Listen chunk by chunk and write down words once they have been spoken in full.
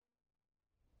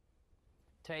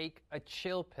take a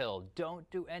chill pill. Don't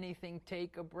do anything,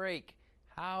 take a break.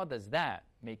 How does that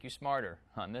make you smarter?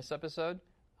 On this episode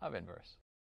of Inverse.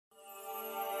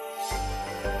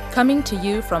 Coming to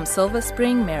you from Silver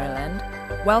Spring, Maryland,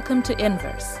 welcome to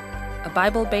Inverse, a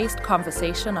Bible-based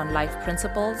conversation on life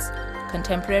principles,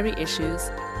 contemporary issues,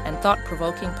 and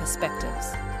thought-provoking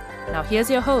perspectives. Now here's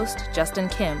your host, Justin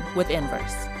Kim, with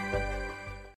Inverse.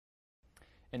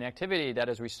 An activity that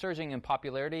is resurging in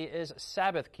popularity is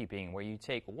Sabbath keeping, where you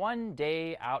take one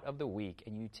day out of the week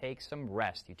and you take some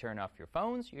rest. You turn off your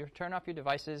phones, you turn off your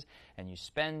devices, and you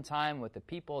spend time with the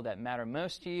people that matter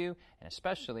most to you, and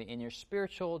especially in your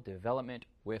spiritual development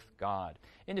with God.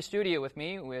 In the studio with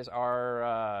me is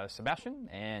our Sebastien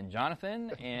and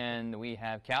Jonathan, and we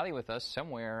have Callie with us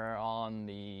somewhere on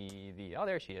the oh,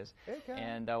 there she is. Hey,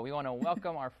 and we want to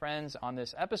welcome our friends on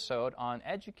this episode on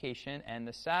education and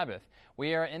the Sabbath.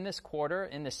 We are in this quarter,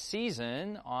 in this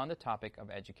season, on the topic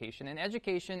of education, and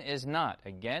education is not,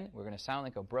 again, we're going to sound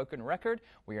like a broken record,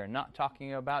 we are not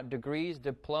talking about degrees,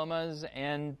 diplomas,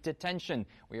 and detention.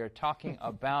 We are talking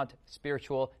about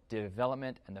spiritual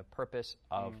development and the purpose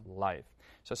of life.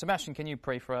 So, Sebastien, can you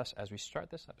pray for us as we start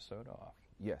this episode off?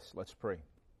 Yes, let's pray.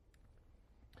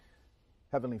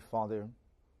 Heavenly Father,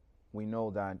 we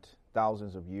know that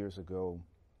thousands of years ago,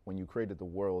 when you created the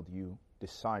world, you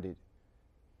decided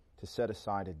to set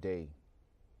aside a day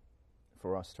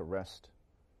for us to rest,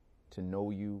 to know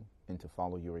you, and to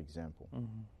follow your example.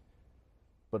 Mm-hmm.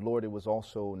 But Lord, it was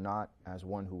also not as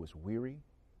one who was weary.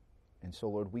 And so,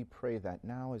 Lord, we pray that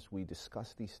now as we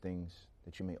discuss these things,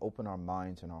 that you may open our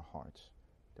minds and our hearts,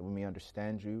 that we may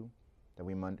understand you, that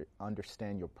we may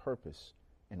understand your purpose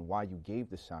and why you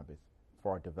gave the Sabbath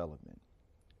for our development,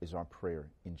 is our prayer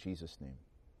in Jesus' name.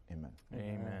 Amen.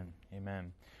 Amen.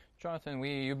 Amen. Jonathan,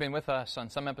 you've been with us on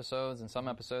some episodes, and some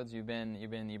episodes you've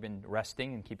been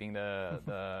resting and keeping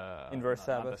the Inverse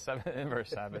Sabbath.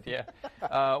 Inverse Sabbath, yeah.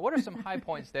 What are some high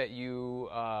points that you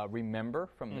remember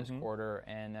from this quarter,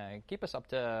 and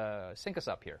sync us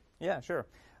up here? Yeah, sure.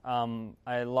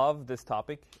 I love this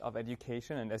topic of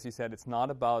education, and as you said, it's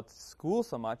not about school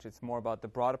so much. It's more about the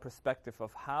broader perspective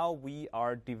of how we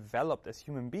are developed as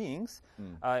human beings,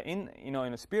 in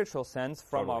a spiritual sense,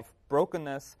 from our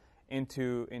brokenness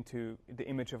into the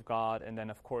image of God, and then,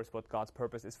 of course, what God's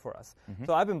purpose is for us. Mm-hmm.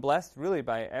 So I've been blessed, really,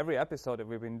 by every episode that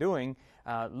we've been doing,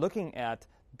 looking at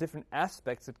different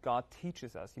aspects that God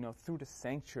teaches us, through the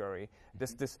sanctuary,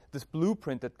 this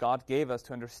blueprint that God gave us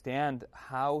to understand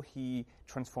how He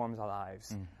transforms our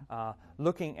lives,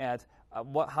 looking at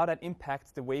how that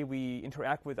impacts the way we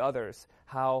interact with others,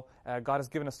 how God has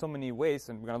given us so many ways,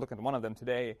 and we're going to look at one of them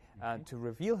today, to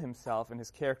reveal Himself and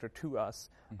His character to us,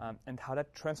 and how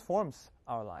that transforms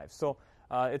our lives. So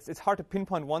it's hard to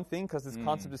pinpoint one thing because this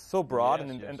concept is so broad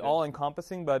and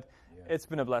all-encompassing, but it's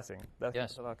been a blessing.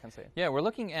 That's all I can say. Yeah, we're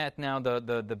looking at now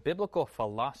the biblical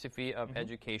philosophy of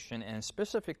education, and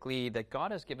specifically that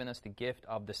God has given us the gift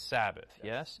of the Sabbath,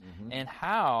 yes? And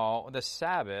how the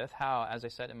Sabbath, as I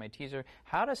said in my teaser,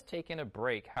 how does taking a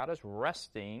break, how does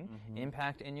resting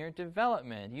impact in your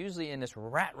development? Usually in this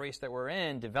rat race that we're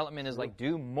in, development is like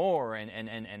do more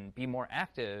and be more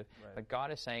active, but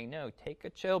God is saying, no, take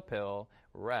a chill pill,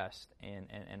 rest, and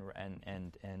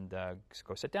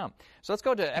go sit down. So let's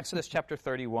go to Exodus chapter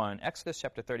 31. Exodus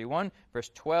chapter 31, verse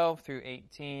 12 through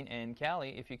 18. And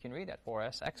Callie, if you can read that for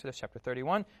us. Exodus chapter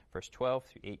 31, verse 12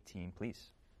 through 18, please.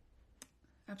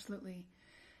 Absolutely.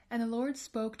 And the Lord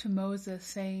spoke to Moses,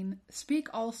 saying, Speak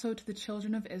also to the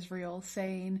children of Israel,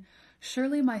 saying,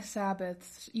 Surely my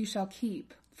Sabbaths you shall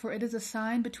keep, for it is a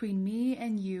sign between me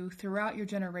and you throughout your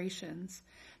generations,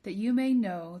 that you may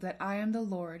know that I am the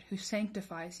Lord who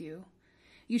sanctifies you.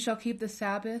 You shall keep the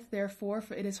Sabbath, therefore,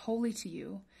 for it is holy to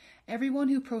you. Everyone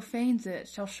who profanes it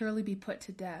shall surely be put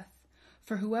to death.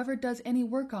 For whoever does any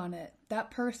work on it,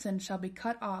 that person shall be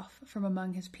cut off from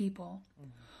among his people.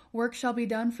 Work shall be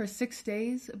done for 6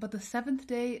 days, but the seventh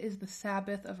day is the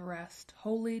Sabbath of rest,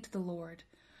 holy to the Lord.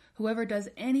 Whoever does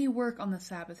any work on the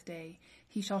Sabbath day,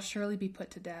 he shall surely be put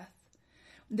to death.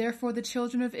 Therefore the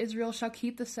children of Israel shall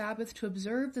keep the Sabbath to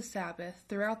observe the Sabbath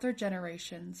throughout their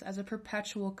generations as a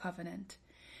perpetual covenant.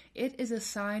 It is a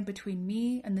sign between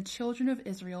me and the children of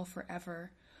Israel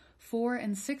forever. For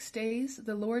in 6 days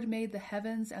the Lord made the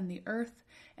heavens and the earth,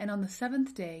 and on the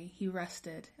seventh day he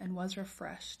rested and was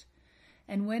refreshed.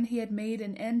 And when he had made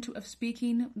an end of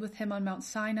speaking with him on Mount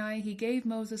Sinai, he gave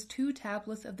Moses 2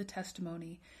 tablets of the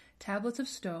testimony, tablets of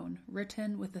stone,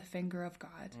 written with the finger of God.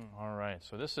 All right,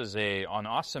 so this is an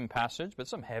awesome passage, but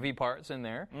some heavy parts in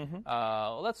there.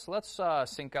 Let's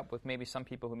sync up with maybe some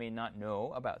people who may not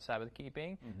know about Sabbath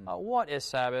keeping. What is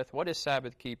Sabbath? What is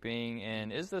Sabbath keeping?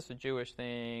 And is this a Jewish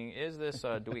thing? Is this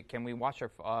can we watch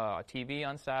our TV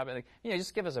on Sabbath? Like,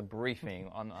 just give us a briefing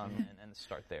on and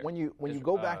start there. When you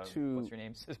go back to what's your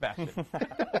name? Sebastien.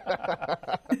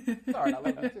 Sorry, I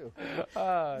love you too.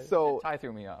 So Ty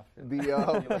threw me off.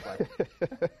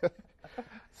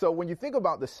 So when you think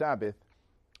about the Sabbath,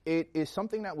 it is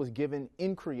something that was given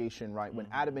in creation, right, when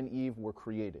Adam and Eve were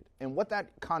created. And what that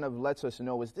kind of lets us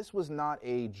know is this was not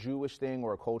a Jewish thing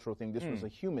or a cultural thing. This was a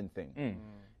human thing.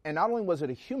 And not only was it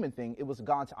a human thing, it was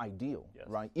God's ideal,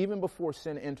 right? Even before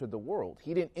sin entered the world,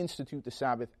 he didn't institute the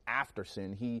Sabbath after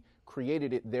sin. He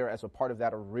created it there as a part of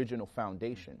that original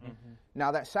foundation. Now,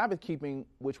 that Sabbath keeping,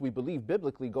 which we believe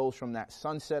biblically, goes from that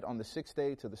sunset on the 6th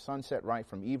day to the sunset, right,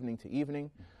 from evening to evening.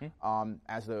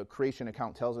 As the creation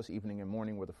account tells us, evening and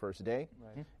morning were the first day.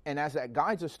 And as that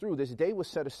guides us through, this day was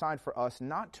set aside for us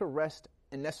not to rest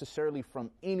and necessarily from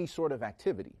any sort of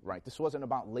activity, right? This wasn't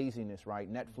about laziness,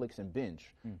 right? Netflix and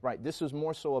binge, right? This was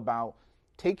more so about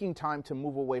taking time to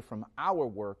move away from our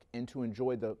work and to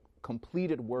enjoy the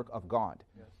completed work of God,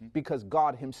 because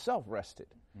God himself rested.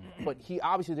 But he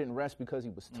obviously didn't rest because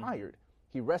he was tired.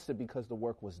 He rested because the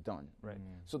work was done.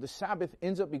 So the Sabbath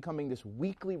ends up becoming this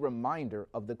weekly reminder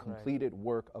of the completed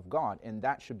work of God, and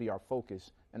that should be our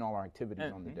focus in all our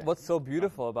activities on the day. What's so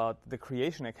beautiful about the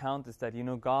creation account is that,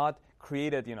 God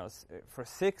created, for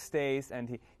 6 days, and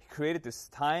he created this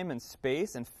time and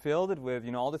space and filled it with,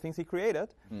 all the things he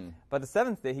created. But the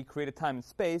 7th day, he created time and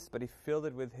space, but he filled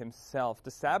it with himself.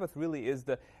 The Sabbath really is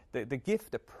the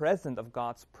gift, the present of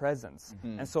God's presence.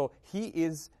 And so he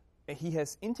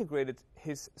has integrated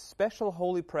his special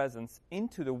holy presence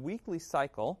into the weekly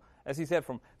cycle, as he said,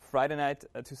 from Friday night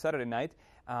to Saturday night.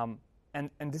 And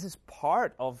this is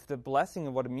part of the blessing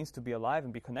of what it means to be alive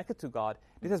and be connected to God.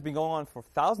 This has been going on for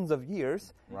thousands of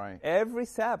years. Every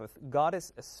Sabbath, God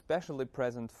is especially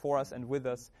present for us and with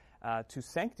us to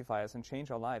sanctify us and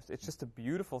change our lives. It's just a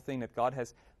beautiful thing that God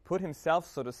has put himself,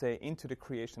 so to say, into the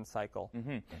creation cycle.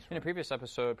 In a previous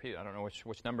episode, I don't know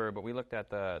which number, but we looked at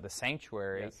the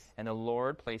sanctuary and the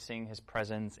Lord placing his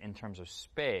presence in terms of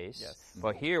space.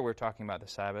 But here we're talking about the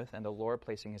Sabbath and the Lord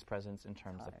placing his presence in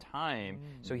terms of time.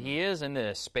 So he is in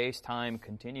this space-time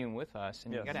continuum with us.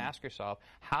 And you've got to ask yourself,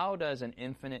 how does an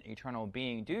infinite, eternal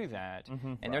being do that?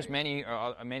 And there's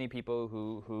many people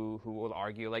who will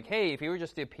argue, like, hey, if he were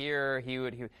just to appear, he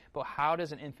would. But how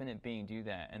does an infinite being do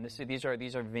that? And these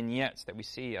are vignettes that we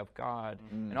see of God,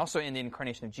 and also in the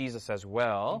incarnation of Jesus as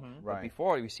well. But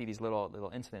before, we see these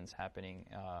little incidents happening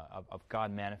of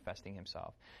God manifesting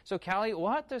himself. So, Callie,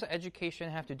 what does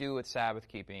education have to do with Sabbath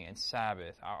keeping and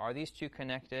Sabbath? Are these two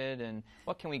connected, and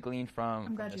what can we glean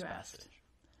from this passage?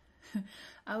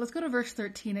 Let's go to verse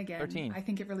 13 again. 13. I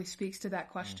think it really speaks to that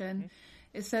question.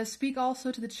 It says, "Speak also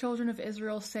to the children of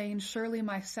Israel, saying, Surely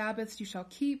my Sabbaths you shall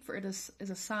keep, for it is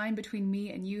a sign between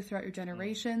me and you throughout your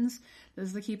generations." This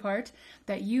is the key part.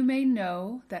 "That you may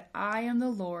know that I am the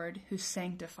Lord who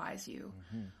sanctifies you."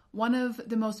 One of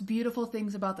the most beautiful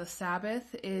things about the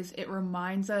Sabbath is it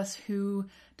reminds us who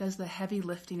does the heavy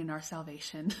lifting in our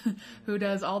salvation, who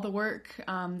does all the work,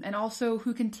 and also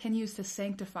who continues to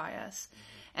sanctify us.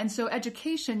 And so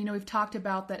education, we've talked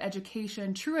about that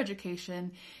education, true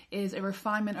education, is a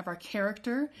refinement of our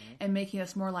character and making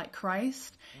us more like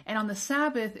Christ. And on the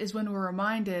Sabbath is when we're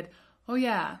reminded, oh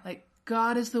yeah, like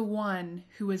God is the one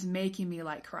who is making me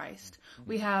like Christ.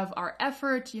 We have our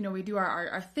effort, we do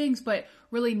our things, but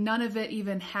really none of it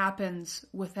even happens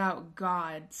without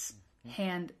God's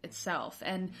hand itself.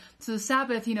 And so the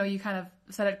Sabbath, you kind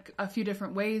of said it a few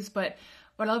different ways, but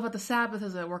what I love about the Sabbath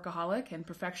as a workaholic and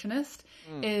perfectionist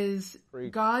is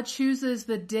God chooses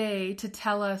the day to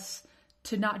tell us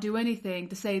to not do anything,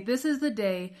 to say, this is the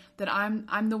day that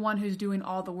I'm the one who's doing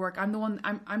all the work. I'm the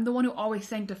one who always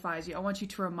sanctifies you. I want you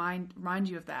to remind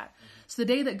you of that. So the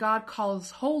day that God calls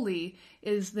holy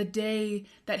is the day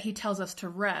that he tells us to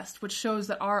rest, which shows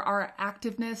that our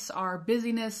activeness, our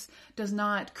busyness does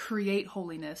not create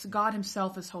holiness. God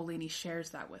himself is holy and he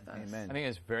shares that with us. Amen. I think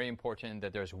it's very important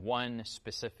that there's one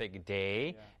specific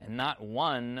day and not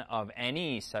one of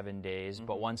any 7 days,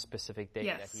 but one specific day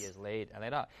that he has laid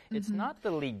out. It's not not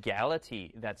the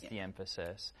legality that's the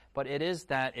emphasis, but it is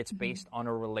that it's based on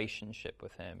a relationship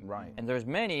with Him. Right. And there's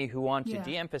many who want to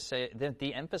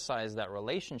de-emphasize that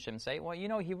relationship and say, well,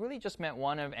 He really just meant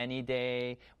one of any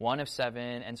day, one of 7,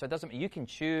 and so it doesn't. You can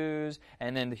choose,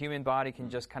 and then the human body can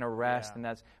just kind of rest, and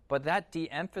that's. But that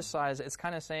de-emphasize, it's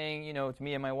kind of saying, to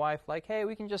me and my wife, like, hey,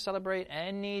 we can just celebrate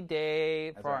any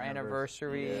day for our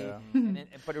anniversary. Yeah.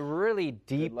 But it really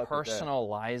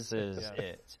depersonalizes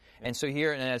it. And so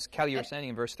here, and as Callie, you were saying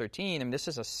in verse 13, this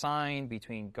is a sign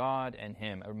between God and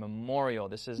Him, a memorial.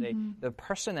 This is the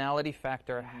personality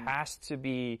factor has to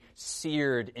be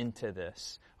seared into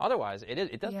this. Otherwise,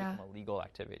 it does become a legal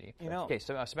activity. Okay,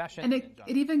 so Sebastien. And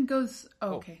it even goes,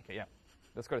 okay, yeah.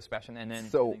 Let's go to Sebastien, and then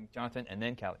Jonathan, and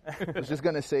then Callie. I was just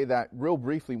going to say that real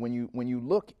briefly. When you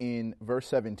look in verse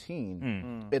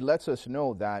 17, it lets us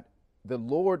know that the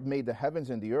Lord made the heavens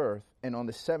and the earth, and on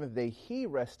the 7th day He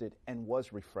rested and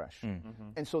was refreshed.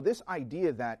 And so this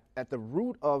idea that at the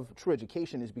root of true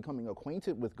education is becoming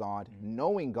acquainted with God,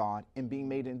 knowing God, and being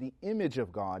made in the image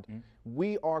of God,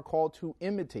 we are called to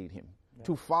imitate Him,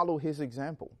 to follow His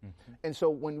example. And so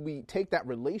when we take that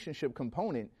relationship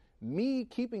component, me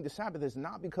keeping the Sabbath is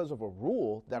not because of a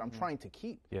rule that I'm trying to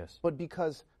keep, but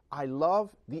because I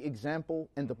love the example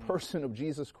and the person of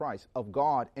Jesus Christ, of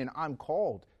God, and I'm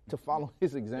called to follow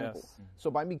His example.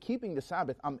 So by me keeping the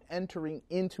Sabbath, I'm entering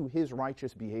into His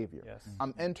righteous behavior.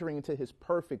 I'm entering into His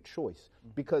perfect choice,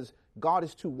 because God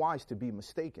is too wise to be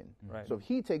mistaken. So if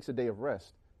He takes a day of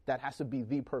rest, that has to be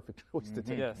the perfect choice to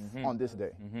take on this day.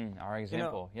 Our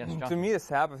example. To me, the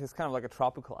Sabbath is kind of like a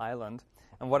tropical island.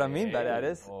 And what I mean by that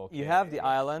is, you have the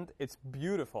island, it's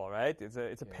beautiful, right?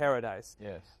 It's a paradise.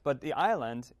 But the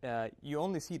island, you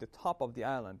only see the top of the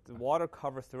island. The water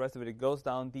covers the rest of it. It goes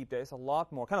down deep. There's a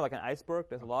lot more, kind of like an iceberg.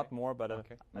 There's a lot more, but a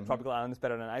tropical island is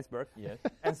better than an iceberg.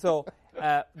 And so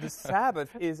the Sabbath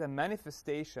is a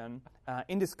manifestation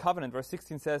in this covenant. Verse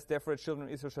 16 says, therefore the children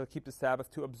of Israel shall keep the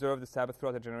Sabbath to observe the Sabbath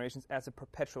throughout their generations as a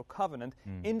perpetual covenant.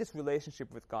 In this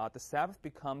relationship with God, the Sabbath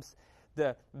becomes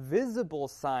the visible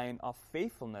sign of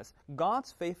faithfulness,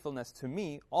 God's faithfulness to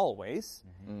me always,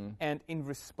 and in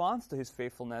response to His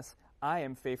faithfulness, I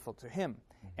am faithful to Him.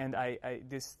 And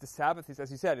the Sabbath is,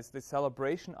 as you said, it's the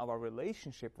celebration of our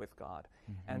relationship with God.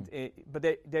 And but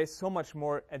there's so much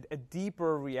more, a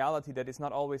deeper reality that is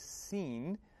not always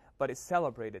seen, but is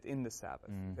celebrated in the Sabbath.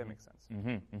 If that makes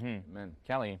sense. Amen.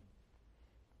 Callie.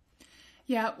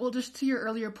 Yeah, well, just to your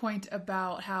earlier point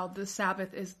about how the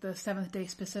Sabbath is the 7th day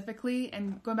specifically,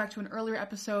 and going back to an earlier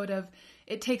episode of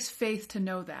it takes faith to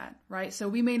know that, right? So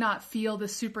we may not feel the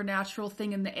supernatural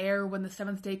thing in the air when the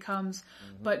 7th day comes,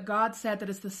 but God said that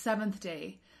it's the 7th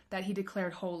day that He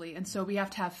declared holy. And so we have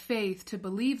to have faith to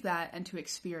believe that and to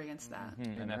experience that.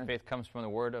 And that faith comes from the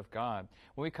Word of God.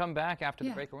 When we come back after the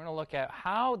break, we're going to look at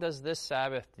how does this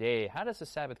Sabbath day, how does the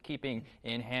Sabbath keeping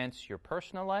enhance your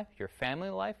personal life, your family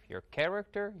life, your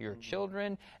character, your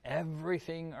children,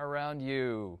 everything around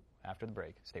you. After the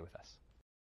break, stay with us.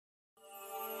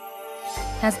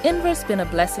 Has Inverse been a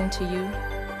blessing to you?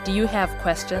 Do you have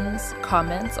questions,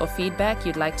 comments, or feedback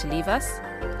you'd like to leave us?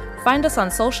 Find us on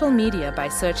social media by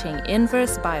searching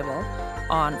Inverse Bible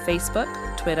on Facebook,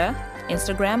 Twitter,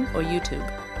 Instagram, or YouTube.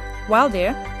 While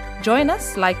there, join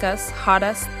us, like us, heart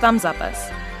us, thumbs up us.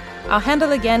 Our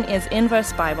handle again is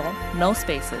Inverse Bible, no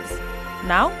spaces.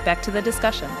 Now, back to the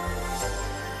discussion.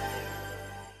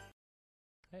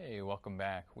 Hey, welcome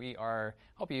back.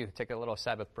 Hope you take a little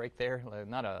Sabbath break there.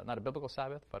 Not a biblical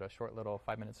Sabbath, but a short little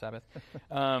 5-minute Sabbath.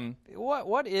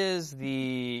 What is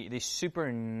the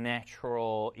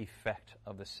supernatural effect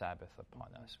of the Sabbath upon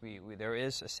us? There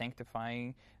is a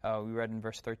sanctifying. We read in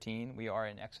verse 13. We are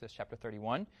in Exodus chapter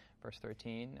 31, verse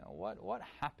 13. What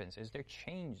happens? Is there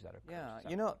change that occurs?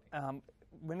 Yeah,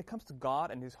 when it comes to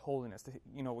God and His holiness,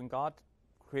 when God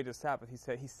created the Sabbath, He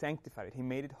said He sanctified it. He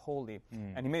made it holy.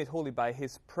 And He made it holy by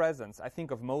His presence. I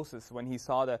think of Moses when he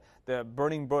saw the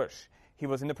burning bush. He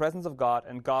was in the presence of God,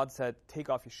 and God said, take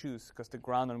off your shoes, because the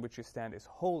ground on which you stand is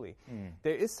holy.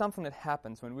 There is something that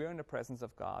happens when we are in the presence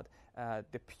of God.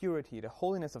 The purity, the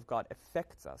holiness of God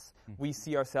affects us. We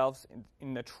see ourselves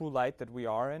in the true light that we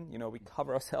are in. We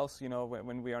cover ourselves,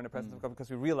 when we are in the presence of God, because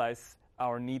we realize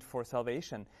our need for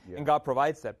salvation. And God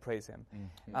provides that, praise Him.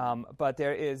 But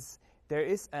there is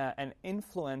an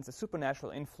influence, a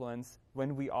supernatural influence,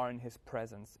 when we are in His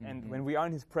presence. And when we are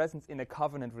in His presence in a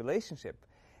covenant relationship,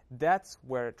 that's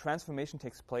where transformation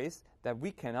takes place that we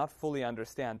cannot fully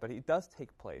understand, but it does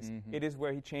take place. It is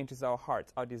where He changes our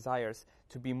hearts, our desires,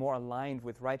 to be more aligned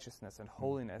with righteousness and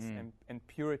holiness and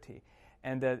purity.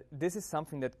 And this is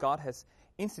something that God has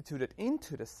instituted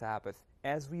into the Sabbath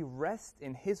as we rest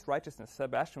in His righteousness.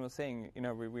 Sebastien was saying,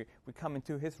 we come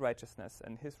into His righteousness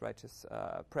and His righteous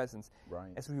presence.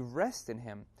 Right. As we rest in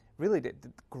Him, really the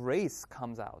grace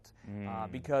comes out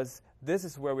because this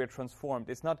is where we're transformed.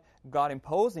 It's not God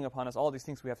imposing upon us all these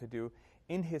things we have to do.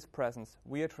 In His presence,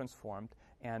 we are transformed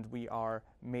and we are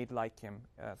made like Him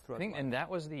throughout life. And that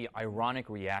was the ironic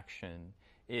reaction,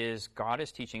 is God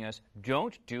is teaching us,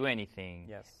 don't do anything.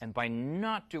 Yes. And by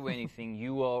not doing anything,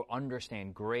 you will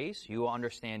understand grace. You will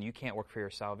understand you can't work for your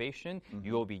salvation.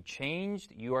 You will be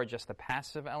changed. You are just the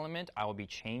passive element. I will be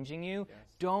changing you. Yes.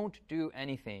 Don't do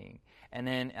anything. And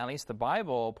then at least the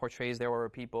Bible portrays there were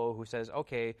people who says,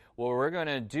 okay, well, we're going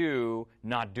to do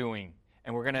not doing.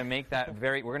 And we're going to make that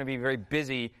we're going to be very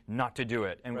busy not to do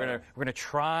it. And we're going to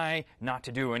try not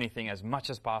to do anything as much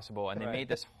as possible. And they made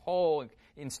this whole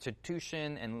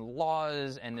institution and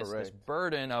laws and this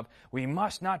burden of we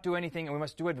must not do anything and we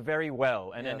must do it very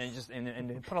well. And then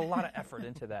and put a lot of effort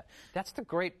into that. That's the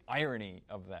great irony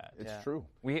of that. It's true.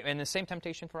 And the same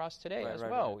temptation for us today as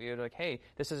well. You're like, hey,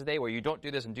 this is a day where you don't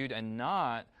do this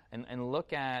and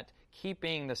look at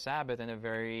keeping the Sabbath in a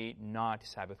very not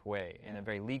Sabbath way, in a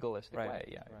very legalistic way.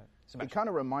 Yeah. Right. It kind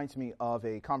of reminds me of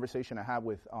a conversation I had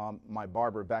with my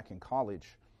barber back in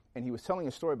college, and he was telling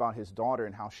a story about his daughter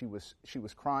and how she was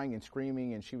crying and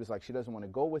screaming, and she was like, she doesn't want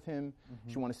to go with him.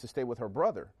 She wants to stay with her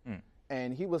brother.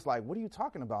 And he was like, what are you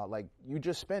talking about? Like, you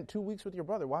just spent 2 weeks with your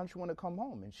brother. Why don't you want to come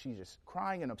home? And she's just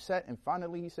crying and upset. And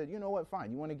finally he said, you know what,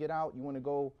 fine. You want to get out? You want to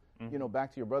go,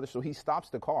 back to your brother? So he stops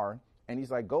the car. And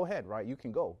he's like, go ahead, right? You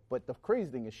can go. But the crazy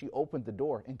thing is she opened the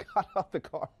door and got out the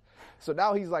car. So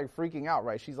now he's like freaking out,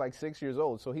 right? She's like 6 years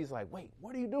old. So he's like, wait,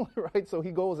 what are you doing, right? So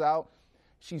he goes out.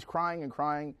 She's crying and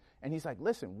crying. And he's like,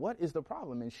 listen, what is the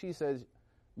problem? And she says,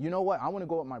 you know what? I want to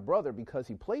go with my brother because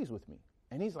he plays with me.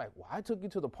 And he's like, well, I took you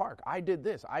to the park. I did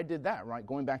this. I did that, right?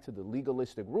 Going back to the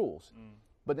legalistic rules.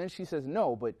 But then she says,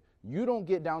 no, but you don't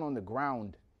get down on the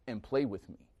ground and play with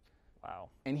me. Wow.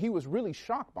 And he was really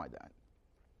shocked by that.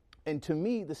 And to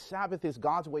me, the Sabbath is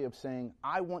God's way of saying,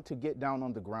 I want to get down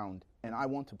on the ground and I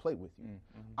want to play with you.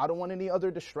 I don't want any other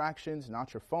distractions,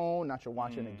 not your phone, not your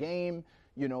watching a game.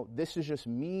 This is just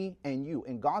me and you.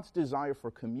 And God's desire for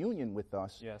communion with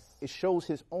us, it shows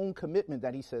His own commitment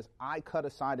that He says, I cut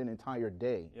aside an entire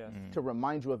day to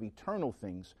remind you of eternal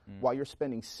things while you're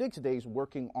spending 6 days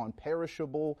working on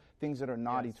perishable things that are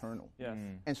not eternal.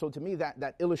 And so to me,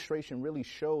 that illustration really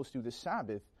shows through the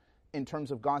Sabbath in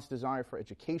terms of God's desire for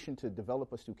education to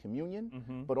develop us through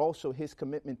communion, but also His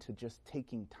commitment to just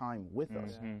taking time with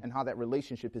us and how that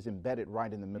relationship is embedded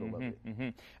right in the middle of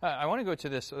it. I want to go to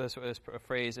this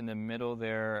phrase in the middle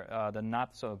there, the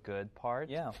not so good part.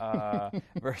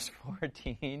 Verse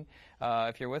 14,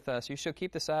 if you're with us, you shall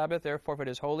keep the Sabbath, therefore if it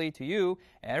is holy to you,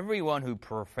 everyone who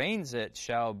profanes it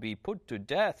shall be put to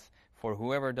death. For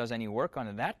whoever does any work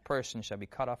on that person shall be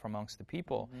cut off amongst the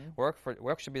people.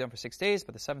 Work should be done for 6 days,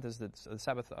 but the seventh is the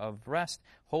Sabbath of rest,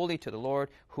 holy to the Lord.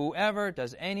 Whoever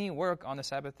does any work on the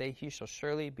Sabbath day, he shall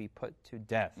surely be put to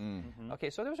death. Okay,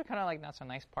 so those are kind of like not so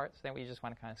nice parts that we just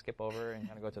want to kind of skip over and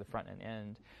kind of go to the front and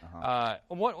end.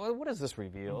 What does this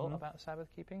reveal about Sabbath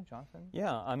keeping, Jonathan?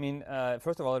 Yeah, I mean,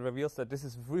 first of all, it reveals that this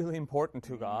is really important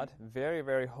to God, very,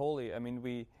 very holy. I mean,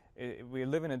 we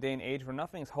live in a day and age where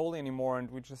nothing is holy anymore, and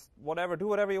we just do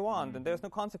whatever you want, and there's no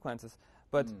consequences.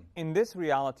 But in this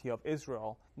reality of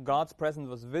Israel, God's presence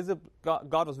was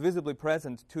God was visibly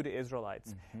present to the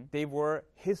Israelites. They were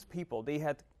His people. They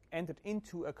had entered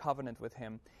into a covenant with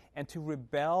Him, and to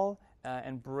rebel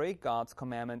and break God's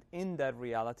commandment in that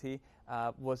reality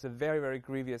was a very, very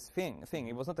grievous thing.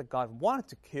 It was not that God wanted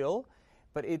to kill,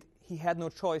 but He had no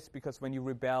choice, because when you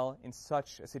rebel in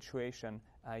such a situation,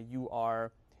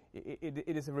 it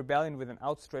is a rebellion with an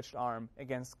outstretched arm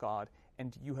against God,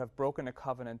 and you have broken a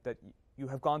covenant that you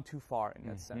have gone too far in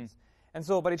that sense. And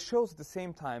so, but it shows at the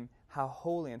same time how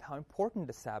holy and how important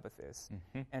the Sabbath is.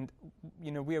 And,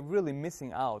 we are really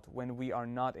missing out when we are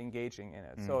not engaging in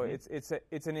it. So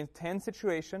it's an intense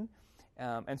situation,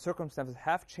 and circumstances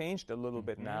have changed a little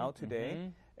bit now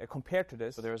today. Compared to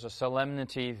this. So there's a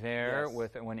solemnity there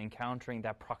when encountering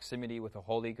that proximity with a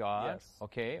holy God.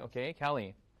 Okay,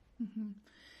 Callie.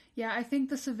 Yeah, I think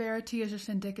the severity is just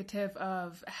indicative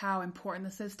of how important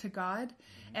this is to God,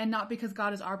 and not because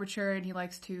God is arbitrary and he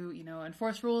likes to,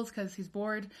 enforce rules because he's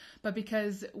bored, but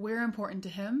because we're important to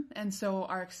him, and so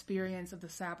our experience of the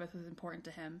Sabbath is important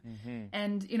to him.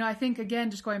 And, I think,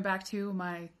 again, just going back to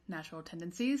my natural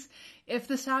tendencies, if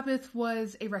the Sabbath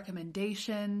was a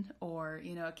recommendation or,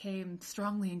 it came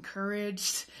strongly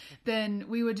encouraged, then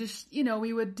we would just,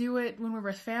 we would do it when we were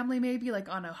with family, maybe like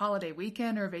on a holiday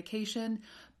weekend or a vacation.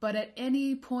 But at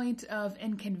any point of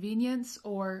inconvenience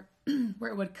or where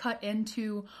it would cut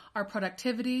into our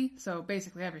productivity, so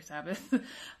basically every Sabbath,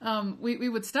 we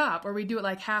would stop, or we'd do it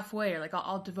like halfway, or like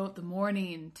I'll devote the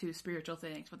morning to spiritual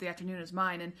things, but the afternoon is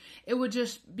mine, and it would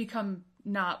just become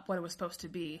not what it was supposed to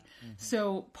be.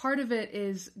 So part of it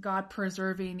is God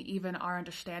preserving even our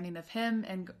understanding of him,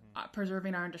 and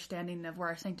preserving our understanding of where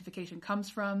our sanctification comes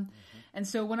from. And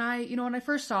so when I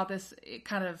first saw this, it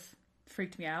kind of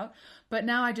freaked me out, but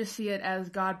now I just see it as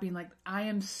God being like, I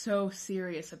am so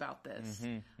serious about this.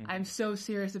 I'm so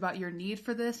serious about your need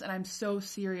for this, and I'm so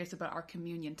serious about our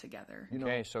communion together.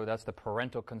 Okay, so that's the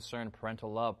parental concern, parental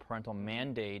love, parental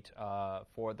mandate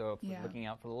for looking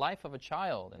out for the life of a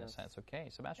child, in a sense. Okay,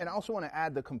 Sebastien. And I also want to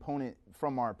add the component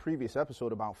from our previous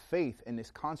episode about faith and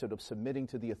this concept of submitting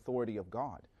to the authority of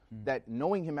God. That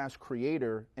knowing him as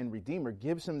creator and redeemer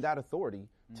gives him that authority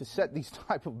to set these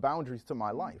type of boundaries to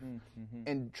my life,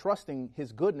 and trusting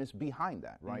his goodness behind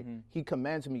that, right? He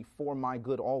commands me for my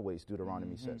good always,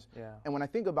 Deuteronomy says. And when I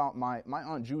think about my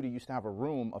Aunt Judy used to have a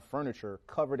room of furniture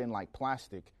covered in like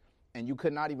plastic, and you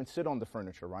could not even sit on the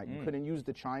furniture, right? You couldn't use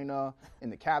the china in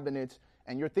the cabinets,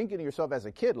 and you're thinking to yourself as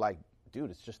a kid, like,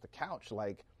 dude, it's just a couch,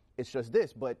 like, it's just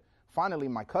this. But finally,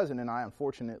 my cousin and I,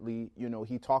 unfortunately,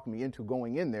 he talked me into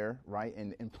going in there, right,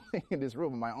 and playing in this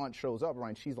room. And my aunt shows up, right,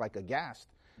 and she's like aghast.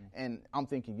 And I'm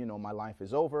thinking, my life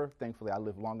is over. Thankfully, I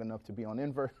lived long enough to be on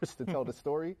Inverse to tell the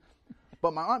story.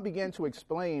 But my aunt began to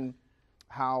explain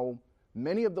how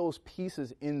many of those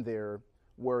pieces in there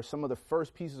were some of the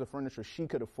first pieces of furniture she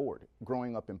could afford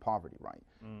growing up in poverty, right?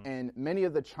 And many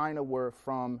of the china were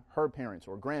from her parents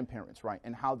or grandparents, right,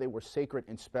 and how they were sacred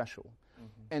and special.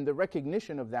 And the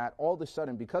recognition of that, all of a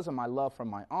sudden, because of my love from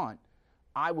my aunt,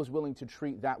 I was willing to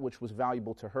treat that which was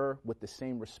valuable to her with the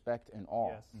same respect and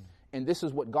awe. And this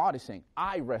is what God is saying.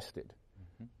 I rested.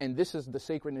 And this is the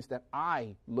sacredness that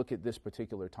I look at this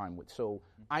particular time with. So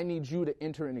I need you to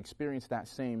enter and experience that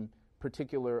same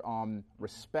particular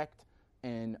respect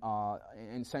and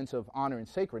sense of honor and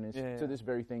sacredness to this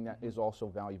very thing that is also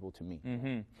valuable to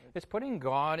me. It's putting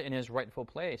God in his rightful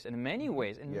place. In many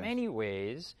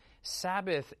ways,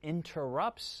 Sabbath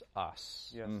interrupts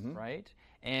us, right?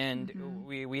 And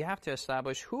we have to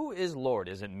establish who is Lord.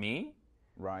 Is it me?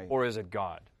 Right. Or is it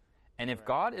God? And if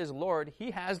God is Lord, he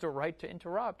has the right to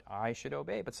interrupt. I should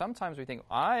obey. But sometimes we think,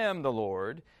 I am the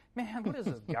Lord. Man, what does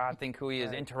this God think who he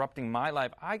is interrupting my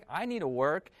life? I need to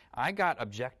work. I got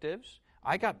objectives.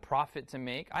 I got profit to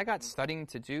make. I got studying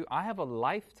to do. I have a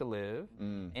life to live.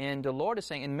 And the Lord is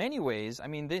saying, in many ways, I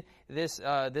mean, this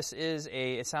is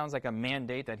it sounds like a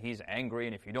mandate that he's angry,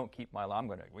 and if you don't keep my law,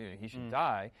 he should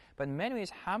die. But in many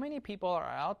ways, how many people are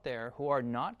out there who are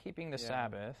not keeping the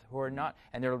Sabbath, who are not,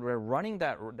 and they're running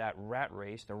that rat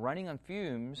race, they're running on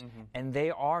fumes, and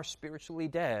they are spiritually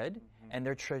dead, and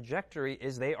their trajectory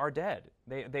is they are dead.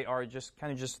 They are just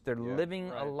they're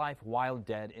living a life while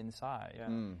dead inside.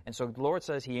 And so the Lord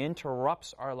says he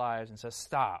interrupts our lives and says,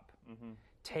 stop.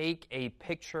 Take a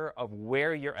picture of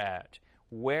where you're at,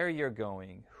 where you're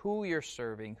going, who you're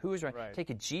serving, who's right. Take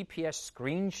a GPS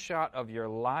screenshot of your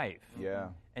life.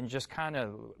 And just kind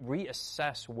of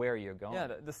reassess where you're going. Yeah,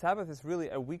 the Sabbath is really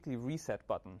a weekly reset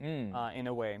button in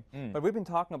a way. But we've been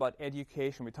talking about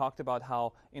education. We talked about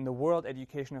how in the world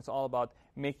education is all about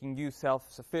making you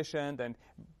self-sufficient and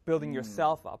building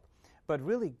yourself up. But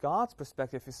really God's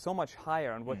perspective is so much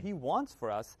higher, and what he wants for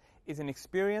us is an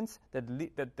experience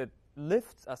that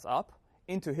lifts us up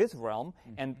into his realm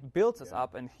and builds us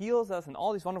up and heals us and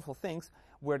all these wonderful things,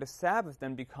 where the Sabbath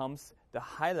then becomes the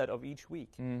highlight of each week,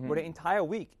 where the entire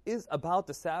week is about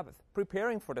the Sabbath,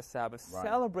 preparing for the Sabbath,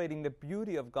 celebrating the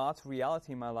beauty of God's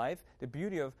reality in my life, the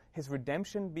beauty of his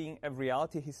redemption being a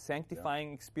reality, his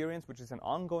sanctifying experience, which is an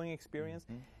ongoing experience.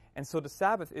 And so the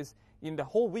Sabbath is, in the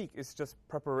whole week, is just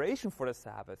preparation for the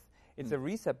Sabbath. It's a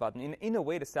reset button. In a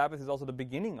way, the Sabbath is also the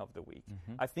beginning of the week.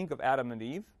 I think of Adam and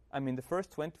Eve. I mean, the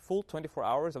first full 24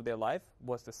 hours of their life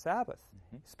was the Sabbath.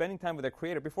 Spending time with their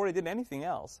Creator before they did anything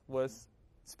else was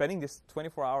spending this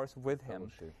 24 hours with him.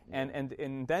 Fellowship, yeah.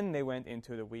 And then they went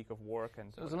into the week of work.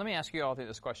 And So let me ask you all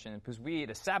this question, because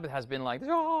the Sabbath has been like, and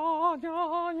we're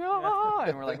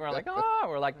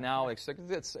like now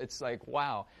it's like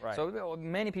wow. Right. So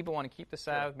many people want to keep the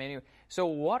Sabbath. So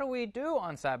what do we do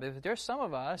on Sabbath? There's some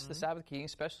of us, the Sabbath keeping,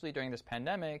 especially during this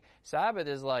pandemic. Sabbath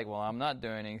is like, well, I'm not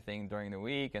doing anything during the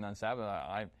week, and on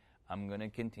Sabbath I'm going to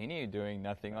continue doing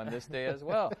nothing on this day as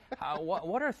well.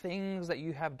 What are things that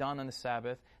you have done on the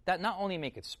Sabbath that not only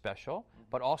make it special,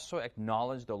 but also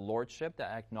acknowledge the lordship,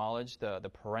 that acknowledge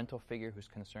the parental figure who's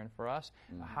concerned for us?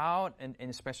 How, and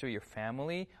especially your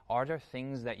family, are there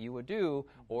things that you would do,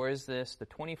 or is this the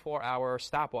 24-hour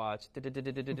stopwatch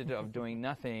of doing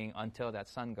nothing until that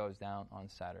sun goes down on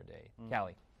Saturday?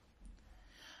 Callie?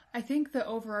 I think the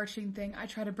overarching thing I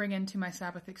try to bring into my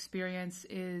Sabbath experience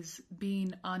is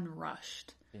being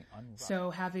unrushed. So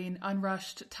having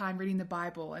unrushed time reading the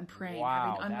Bible and praying,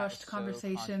 having unrushed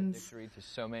conversations. So contradictory to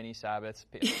so many Sabbaths,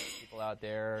 people out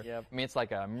there. Yep. I mean, it's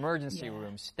like an emergency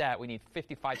room stat. We need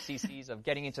 55 cc's of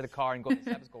getting into the car and go to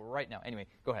Sabbath school right now. Anyway,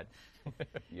 go ahead.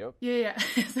 Yep. Yeah,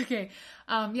 it's okay.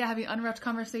 Having unrushed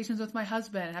conversations with my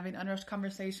husband, having unrushed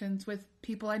conversations with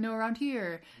people I know around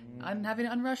here, and having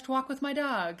an unrushed walk with my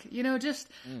dog. Just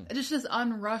this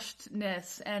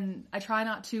unrushedness. And I try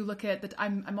not to look at that.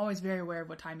 I'm always very aware of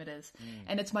what time it is,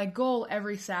 and it's my goal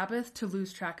every Sabbath to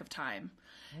lose track of time,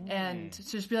 and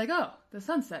to just be like, oh, the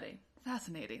sun's setting.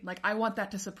 Fascinating. Like, I want that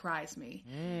to surprise me.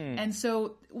 And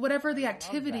so whatever the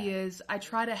activity is, I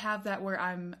try to have that where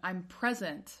I'm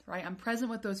present, right? I'm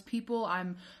present with those people.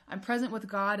 I'm present with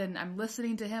God, and I'm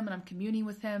listening to him, and I'm communing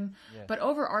with him. Yes. But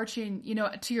overarching,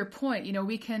 to your point,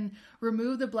 we can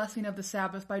remove the blessing of the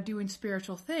Sabbath by doing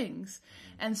spiritual things.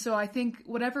 And so I think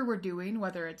whatever we're doing,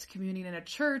 whether it's communing in a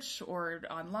church or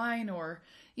online or,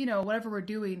 whatever we're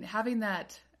doing, having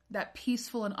that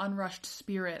peaceful and unrushed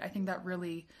spirit, I think that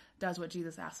really does what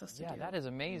Jesus asks us to do. Yeah, that is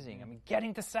amazing. I mean,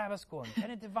 getting to Sabbath school and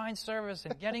getting to divine service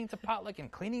and getting to potluck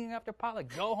and cleaning after potluck,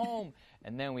 go home.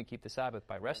 And then we keep the Sabbath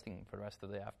by resting for the rest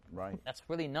of the afternoon. Right. That's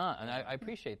really not, and I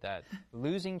appreciate that.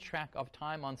 Losing track of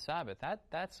time on Sabbath,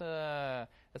 that's a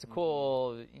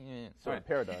cool sort of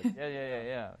paradigm.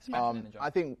 Yeah.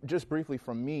 I think just briefly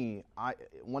from me,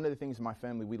 one of the things in my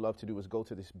family we love to do is go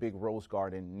to this big rose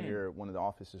garden near one of the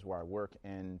offices where I work,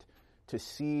 and to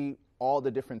see all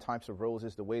the different types of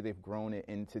roses, the way they've grown it,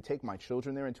 and to take my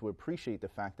children there and to appreciate the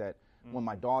fact that when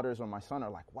my daughters or my son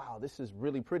are like, wow, this is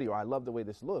really pretty, or I love the way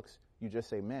this looks, you just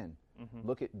say, man,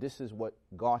 look at, this is what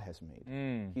God has made.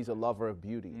 He's a lover of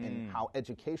beauty, and how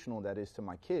educational that is to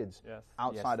my kids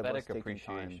outside of us taking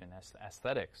time.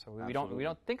 Aesthetics. So we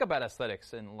don't think about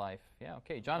aesthetics in life. Yeah,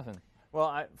 okay, Jonathan.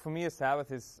 Well, for me, a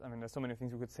Sabbath is, there's so many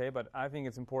things we could say, but I think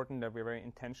it's important that we're very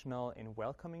intentional in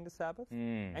welcoming the Sabbath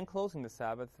and closing the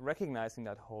Sabbath, recognizing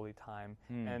that holy time,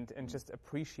 and just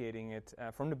appreciating it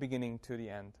from the beginning to the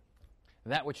end.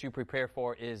 That which you prepare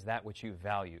for is that which you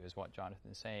value, is what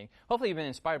Jonathan is saying. Hopefully you've been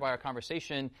inspired by our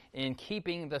conversation in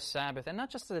keeping the Sabbath, and not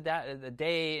just the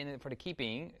day for the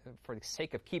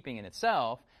sake of keeping in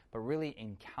itself, but really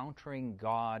encountering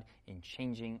God in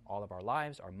changing all of our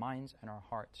lives, our minds, and our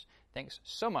hearts. Thanks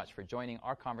so much for joining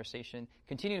our conversation.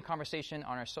 Continue the conversation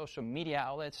on our social media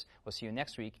outlets. We'll see you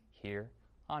next week here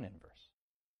on Inverse.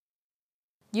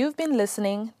 You've been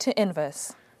listening to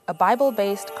Inverse, a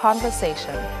Bible-based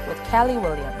conversation with Callie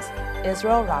Williams,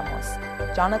 Israel Ramos,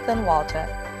 Jonathan Walter,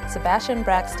 Sebastien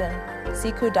Braxton,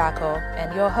 Siku Dako,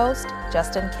 and your host,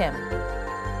 Justin Kim.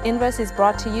 Inverse is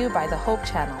brought to you by the Hope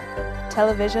Channel,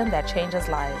 television that changes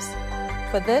lives.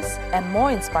 For this and more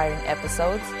inspiring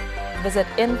episodes, visit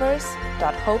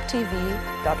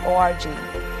inverse.hopetv.org.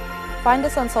 Find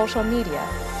us on social media,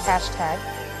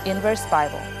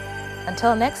 #InverseBible.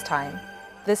 Until next time,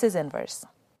 this is Inverse.